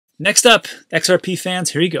Next up, XRP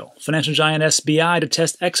fans, here you go. Financial giant SBI to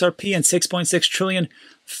test XRP and 6.6 trillion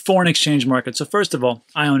foreign exchange market. So first of all,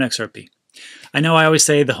 I own XRP. I know I always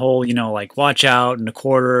say the whole, like watch out and a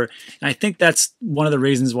quarter. And I think that's one of the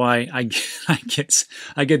reasons why I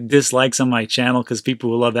get dislikes on my channel, because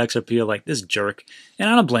people who love XRP are like, this jerk.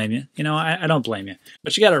 And I don't blame you. I don't blame you.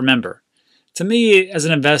 But you got to remember, to me, as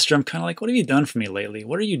an investor, I'm kind of like, what have you done for me lately?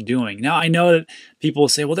 What are you doing? Now, I know that people will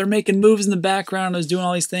say, well, they're making moves in the background, they're doing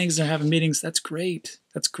all these things, they're having meetings. That's great.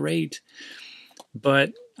 That's great.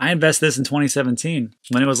 But I invested this in 2017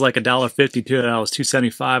 when it was like $1.50, $2,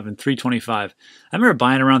 $2.75, and $3.25. I remember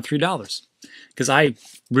buying around $3 because I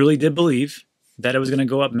really did believe that it was going to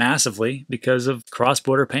go up massively because of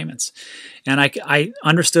cross-border payments. And I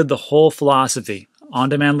understood the whole philosophy.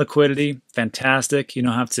 On-demand liquidity, fantastic. You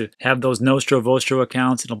don't have to have those Nostro Vostro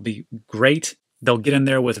accounts. It'll be great. They'll get in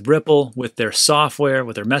there with Ripple, with their software,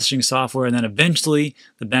 with their messaging software, and then eventually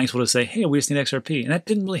the banks will just say, hey, we just need XRP. And that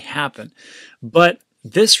didn't really happen. But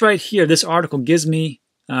this right here, this article gives me,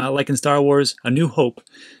 like in Star Wars, a new hope.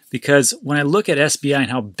 Because when I look at SBI and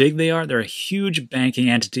how big they are, they're a huge banking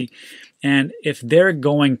entity. And if they're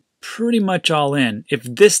going pretty much all in, if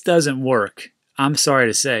this doesn't work, I'm sorry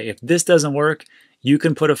to say, if this doesn't work, you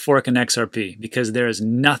can put a fork in XRP, because there is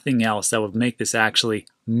nothing else that would make this actually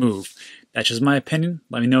move. That's just my opinion.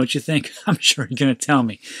 Let me know what you think. I'm sure you're going to tell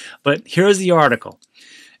me. But here's the article.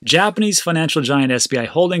 Japanese financial giant SBI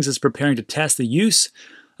Holdings is preparing to test the use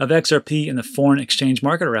of XRP in the foreign exchange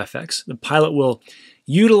market, or FX. The pilot will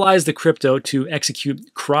utilize the crypto to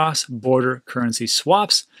execute cross-border currency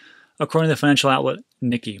swaps, according to the financial outlet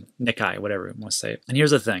Nikkei, whatever you want to say it. And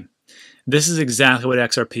here's the thing. This is exactly what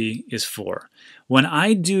XRP is for. When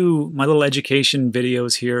I do my little education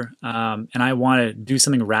videos here and I want to do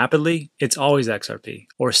something rapidly, it's always XRP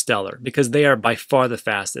or Stellar, because they are by far the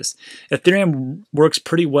fastest. Ethereum works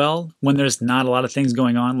pretty well when there's not a lot of things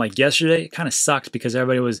going on. Like yesterday, it kind of sucked because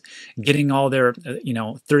everybody was getting all their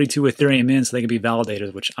 32 Ethereum in so they could be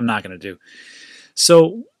validated, which I'm not going to do.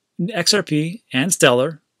 So XRP and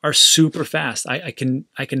Stellar are super fast. I can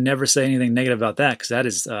never say anything negative about that, because that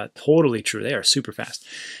is totally true. They are super fast.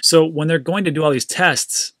 So when they're going to do all these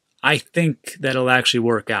tests, I think that it'll actually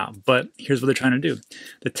work out. But here's what they're trying to do.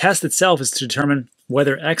 The test itself is to determine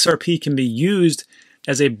whether XRP can be used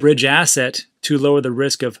as a bridge asset to lower the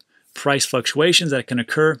risk of price fluctuations that can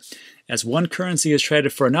occur as one currency is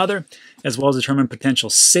traded for another, as well as determine potential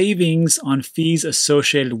savings on fees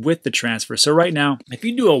associated with the transfer. So right now, if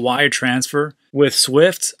you do a wire transfer with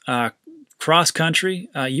Swith cross-country,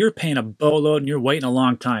 you're paying a boatload and you're waiting a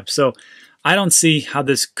long time. So I don't see how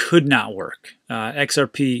this could not work.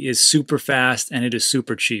 XRP is super fast and it is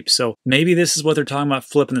super cheap. So maybe this is what they're talking about,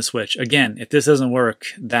 flipping the switch. Again, if this doesn't work,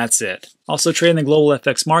 that's it. Also, trading the global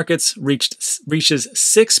FX markets reaches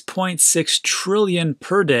 6.6 trillion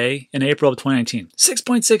per day in April of 2019.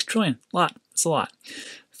 6.6 trillion, a lot. That's a lot.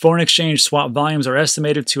 Foreign exchange swap volumes are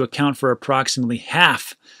estimated to account for approximately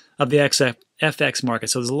half of the FX market.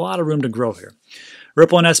 So there's a lot of room to grow here.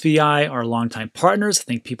 Ripple and SBI are longtime partners. I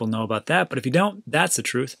think people know about that, but if you don't, that's the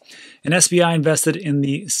truth. And SBI invested in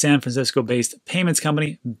the San Francisco-based payments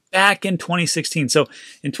company back in 2016. So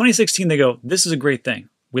in 2016, they go, this is a great thing.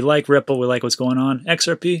 We like Ripple. We like what's going on.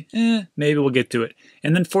 XRP, maybe we'll get to it.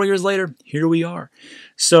 And then 4 years later, here we are.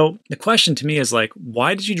 So the question to me is like,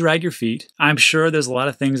 why did you drag your feet? I'm sure there's a lot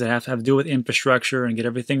of things that have to do with infrastructure and get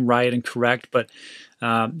everything right and correct, but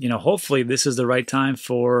hopefully this is the right time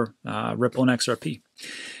for Ripple and XRP.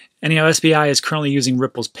 Anyhow, SBI is currently using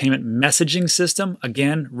Ripple's payment messaging system.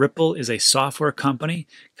 Again, Ripple is a software company,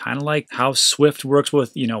 kind of like how Swift works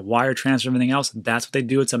with wire transfer and everything else. That's what they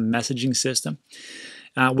do. It's a messaging system,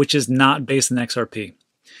 which is not based on XRP,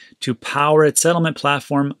 to power its settlement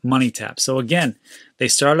platform, MoneyTap. So again, they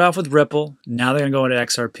started off with Ripple. Now they're going to go into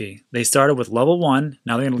XRP. They started with level 1.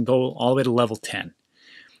 Now they're going to go all the way to level 10.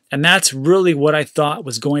 And that's really what I thought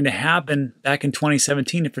was going to happen back in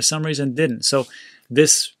 2017, and for some reason it didn't. So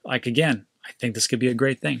this, again, I think this could be a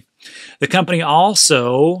great thing. The company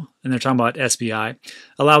also, and they're talking about SBI,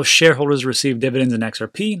 allows shareholders to receive dividends in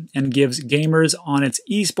XRP and gives gamers on its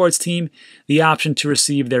esports team the option to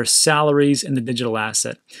receive their salaries in the digital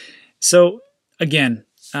asset. So again,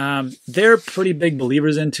 they're pretty big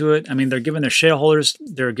believers into it. I mean, they're giving their shareholders,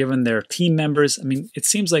 they're giving their team members. I mean, it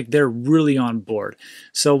seems like they're really on board.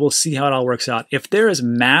 So we'll see how it all works out. If there is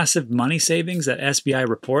massive money savings that SBI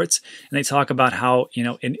reports, and they talk about how,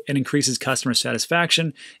 it increases customer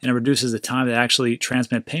satisfaction and it reduces the time they actually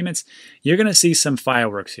transmit payments, you're going to see some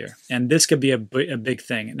fireworks here. And this could be a big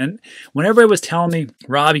thing. And then when everybody was telling me,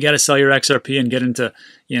 Rob, you got to sell your XRP and get into,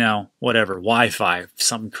 whatever, Wi-Fi,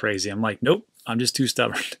 something crazy, I'm like, nope. I'm just too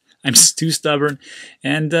stubborn. I'm too stubborn,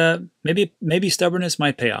 and maybe stubbornness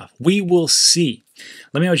might pay off. We will see.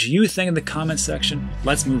 Let me know what you think in the comment section.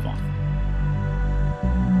 Let's move on.